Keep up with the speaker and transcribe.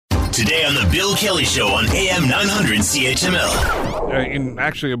Today on the Bill Kelly Show on AM 900 CHML. In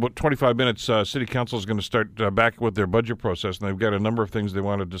actually about 25 minutes, City Council is going to start back with their budget process, and they've got a number of things they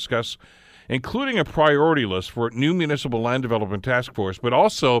want to discuss, including a priority list for a new municipal land development task force, but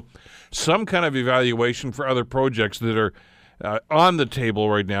also some kind of evaluation for other projects that are on the table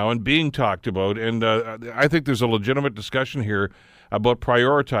right now and being talked about. And I think there's a legitimate discussion here about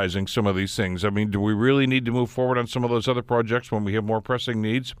prioritizing some of these things. I mean, do we really need to move forward on some of those other projects when we have more pressing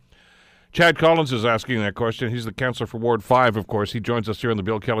needs? Chad Collins is asking that question. He's the councillor for Ward 5, of course. He joins us here on the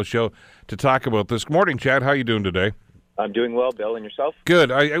Bill Kelly Show to talk about this. Good morning, Chad. How are you doing today? I'm doing well, Bill, and yourself? Good.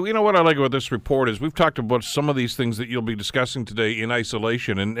 You know what I like about this report is we've talked about some of these things that you'll be discussing today in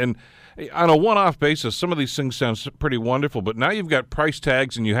isolation, and on a one-off basis, some of these things sound pretty wonderful, but now you've got price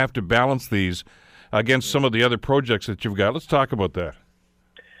tags and you have to balance these against some of the other projects that you've got. Let's talk about that.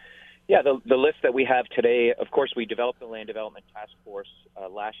 Yeah, the list that we have today, of course, we developed the Land Development Task Force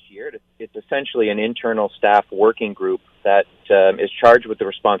last year. It's essentially an internal staff working group that is charged with the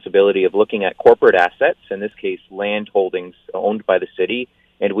responsibility of looking at corporate assets, in this case, land holdings owned by the city,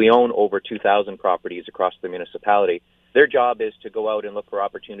 and we own over 2,000 properties across the municipality. Their job is to go out and look for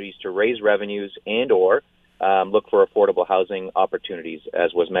opportunities to raise revenues and or look for affordable housing opportunities,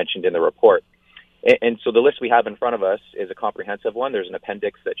 as was mentioned in the report. And so the list we have in front of us is a comprehensive one. There's an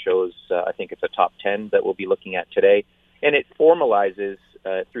appendix that shows, I think it's a top 10 that we'll be looking at today. And it formalizes,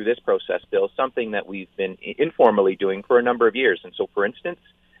 through this process, Bill, something that we've been informally doing for a number of years. And so, for instance,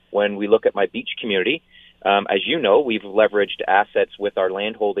 when we look at my beach community, as you know, we've leveraged assets with our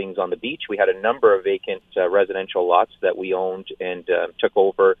land holdings on the beach. We had a number of vacant residential lots that we owned and took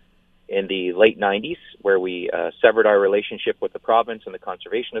over in the late 90s, where we severed our relationship with the province and the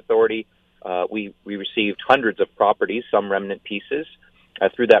Conservation Authority. We received hundreds of properties, some remnant pieces,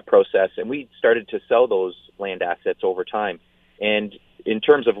 through that process, and we started to sell those land assets over time. And in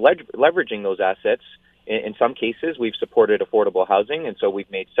terms of leveraging those assets, in some cases, we've supported affordable housing, and so we've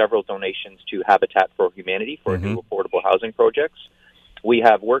made several donations to Habitat for Humanity for new affordable housing projects. We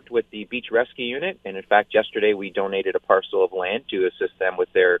have worked with the Beach Rescue Unit, and in fact, yesterday we donated a parcel of land to assist them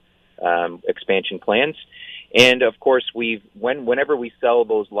with their expansion plans. And of course, whenever we sell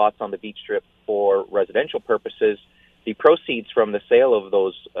those lots on the beach strip for residential purposes, the proceeds from the sale of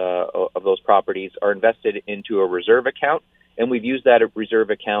those properties are invested into a reserve account, and we've used that reserve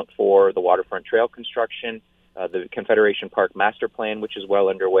account for the waterfront trail construction, the Confederation Park Master Plan, which is well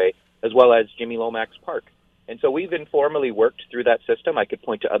underway, as well as Jimmy Lomax Park. And so we've informally worked through that system. I could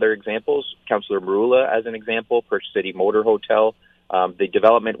point to other examples, Councillor Marula as an example, Perch City Motor Hotel, the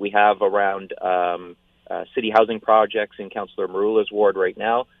development we have around city housing projects in Councillor Marula's ward right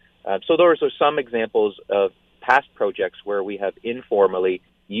now. So those are some examples of past projects where we have informally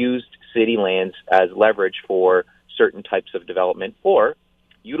used city lands as leverage for certain types of development or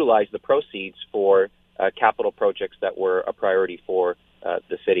utilize the proceeds for capital projects that were a priority for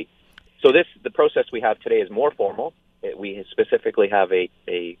the city. So the process we have today is more formal. We specifically have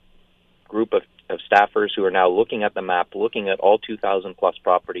a group of staffers who are now looking at the map, looking at all 2,000 plus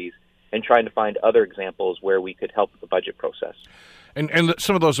properties, and trying to find other examples where we could help with the budget process. And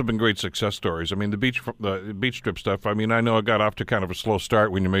some of those have been great success stories. I mean, the beach strip stuff, I mean, I know it got off to kind of a slow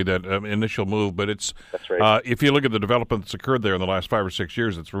start when you made that initial move, but it's, that's right. If you look at the development that's occurred there in the last 5 or 6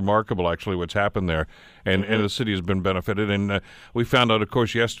 years, it's remarkable, actually, what's happened there. And the city has been benefited. And we found out, of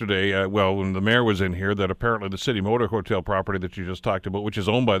course, yesterday, when the mayor was in here, that apparently the City Motor Hotel property that you just talked about, which is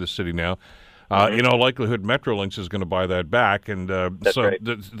owned by the city now, in all likelihood, Metrolinx is going to buy that back, and so right.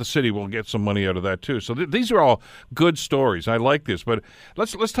 the city will get some money out of that too. So these are all good stories. I like this, but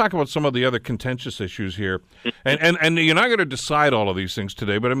let's talk about some of the other contentious issues here. And you're not going to decide all of these things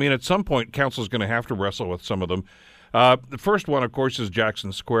today, but I mean, at some point, council is going to have to wrestle with some of them. The first one, of course, is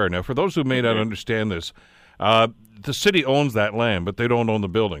Jackson Square. Now, for those who may not understand this, the city owns that land, but they don't own the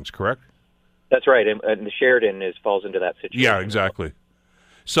buildings, correct? That's right, and the Sheridan falls into that situation. Yeah, exactly.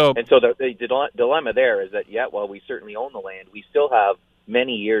 So the dilemma there is that, while we certainly own the land, we still have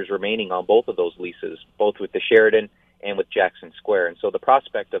many years remaining on both of those leases, both with the Sheridan and with Jackson Square. And so the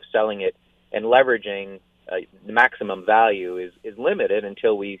prospect of selling it and leveraging the maximum value is limited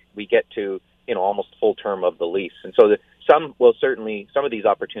until we get to almost full term of the lease. And so some of these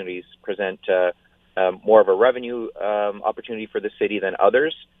opportunities present more of a revenue opportunity for the city than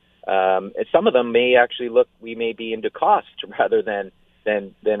others. And some of them may actually we may be into cost rather than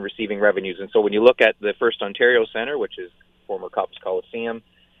receiving revenues. And so when you look at the First Ontario Centre, which is former Copps Coliseum,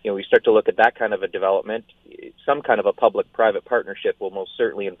 we start to look at that kind of a development. Some kind of a public-private partnership will most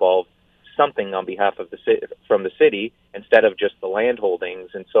certainly involve something on behalf of from the city instead of just the land holdings.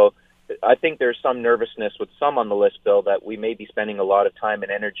 And so I think there's some nervousness with some on the list, Bill, that we may be spending a lot of time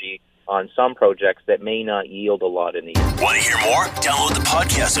and energy on some projects that may not yield a lot in the end. Want to hear more? Download the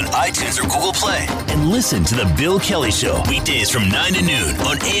podcast on iTunes or Google Play and listen to The Bill Kelly Show weekdays from 9 to noon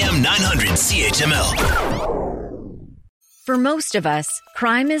on AM 900 CHML. For most of us,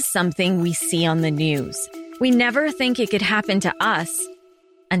 crime is something we see on the news. We never think it could happen to us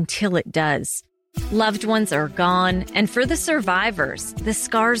until it does. Loved ones are gone, and for the survivors, the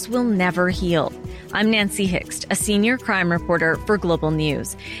scars will never heal. I'm Nancy Hixt, a senior crime reporter for Global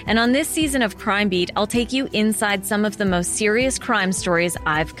News. And on this season of Crime Beat, I'll take you inside some of the most serious crime stories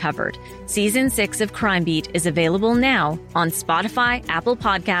I've covered. Season 6 of Crime Beat is available now on Spotify, Apple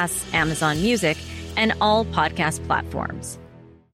Podcasts, Amazon Music, and all podcast platforms.